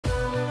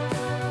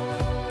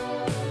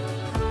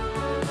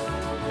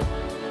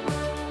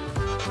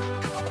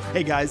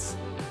Hey guys,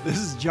 this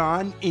is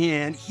John,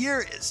 and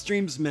here at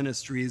Streams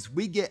Ministries,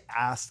 we get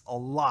asked a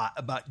lot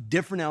about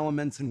different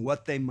elements and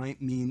what they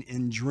might mean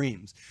in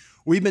dreams.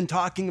 We've been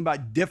talking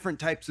about different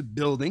types of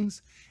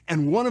buildings,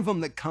 and one of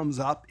them that comes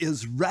up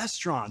is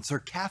restaurants or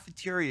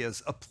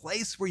cafeterias, a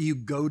place where you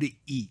go to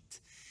eat.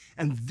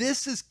 And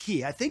this is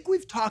key. I think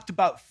we've talked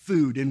about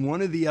food in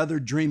one of the other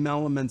dream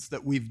elements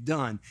that we've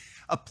done.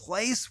 A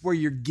place where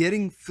you're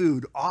getting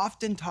food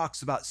often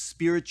talks about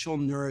spiritual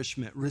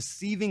nourishment,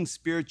 receiving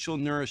spiritual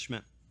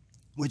nourishment,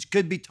 which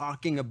could be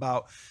talking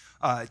about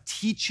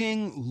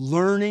teaching,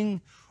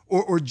 learning,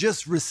 or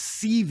just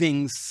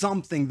receiving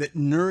something that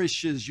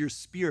nourishes your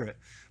spirit.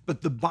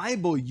 But the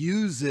Bible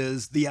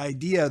uses the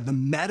idea, the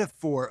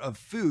metaphor of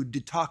food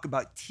to talk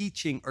about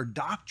teaching or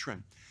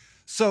doctrine.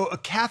 So a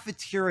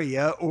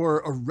cafeteria or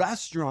a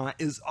restaurant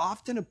is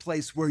often a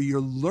place where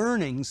you're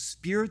learning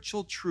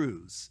spiritual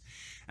truths.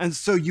 And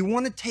so you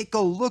want to take a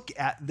look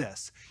at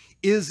this.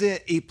 Is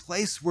it a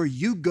place where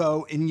you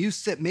go and you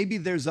sit? Maybe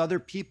there's other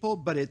people,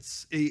 but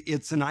it's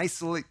an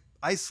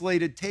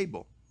isolated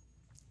table.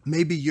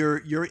 Maybe you're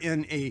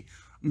in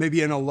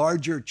a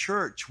larger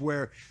church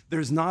where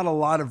there's not a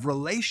lot of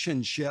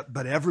relationship,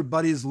 but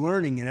everybody's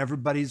learning and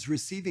everybody's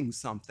receiving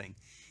something.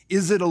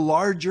 Is it a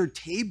larger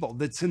table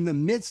that's in the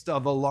midst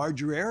of a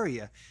larger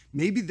area?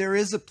 Maybe there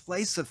is a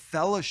place of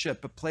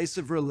fellowship, a place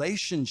of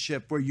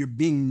relationship where you're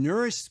being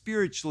nourished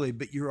spiritually,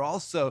 but you're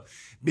also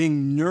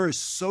being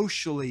nourished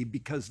socially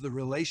because of the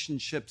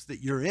relationships that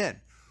you're in.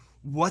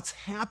 What's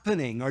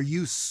happening? Are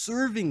you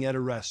serving at a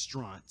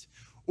restaurant?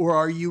 Or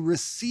are you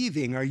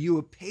receiving? Are you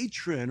a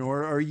patron?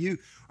 Or are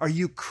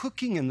you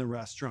cooking in the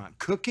restaurant?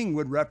 Cooking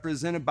would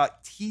represent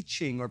about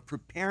teaching or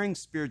preparing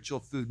spiritual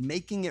food,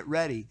 making it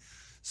ready.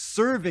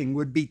 Serving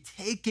would be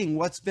taking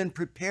what's been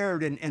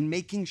prepared and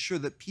making sure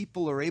that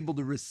people are able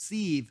to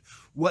receive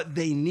what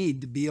they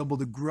need to be able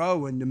to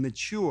grow and to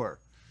mature.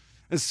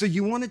 And so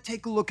you want to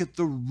take a look at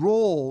the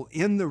role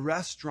in the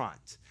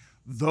restaurant.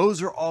 Those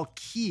are all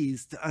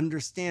keys to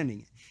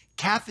understanding it.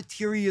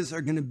 Cafeterias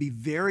are going to be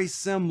very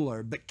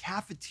similar, but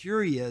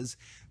cafeterias,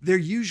 they're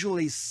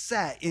usually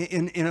set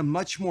in a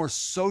much more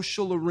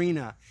social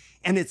arena.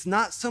 And it's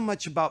not so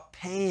much about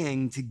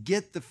paying to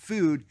get the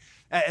food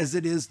as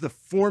it is the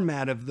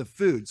format of the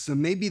food. So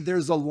maybe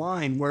there's a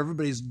line where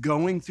everybody's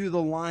going through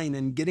the line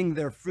and getting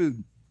their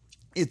food.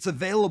 It's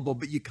available,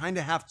 but you kind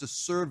of have to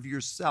serve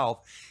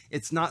yourself.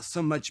 It's not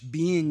so much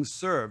being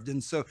served.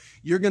 And so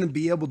you're going to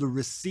be able to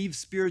receive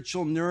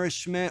spiritual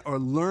nourishment or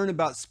learn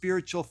about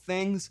spiritual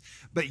things,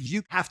 but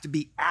you have to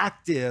be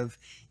active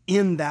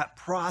in that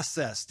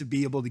process to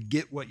be able to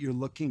get what you're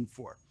looking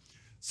for.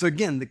 So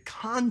again, the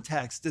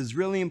context is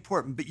really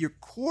important, but your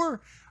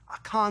core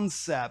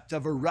concept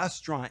of a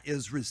restaurant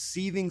is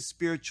receiving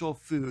spiritual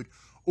food,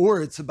 or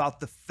it's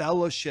about the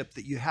fellowship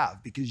that you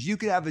have, because you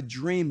could have a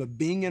dream of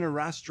being in a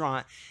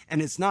restaurant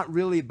and it's not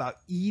really about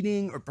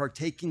eating or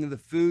partaking of the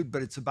food,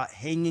 but it's about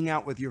hanging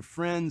out with your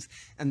friends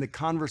and the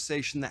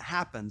conversation that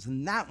happens.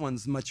 And that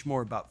one's much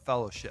more about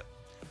fellowship.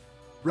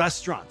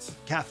 Restaurants,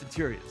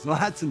 cafeterias. Well,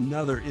 that's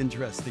another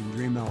interesting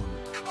dream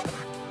element.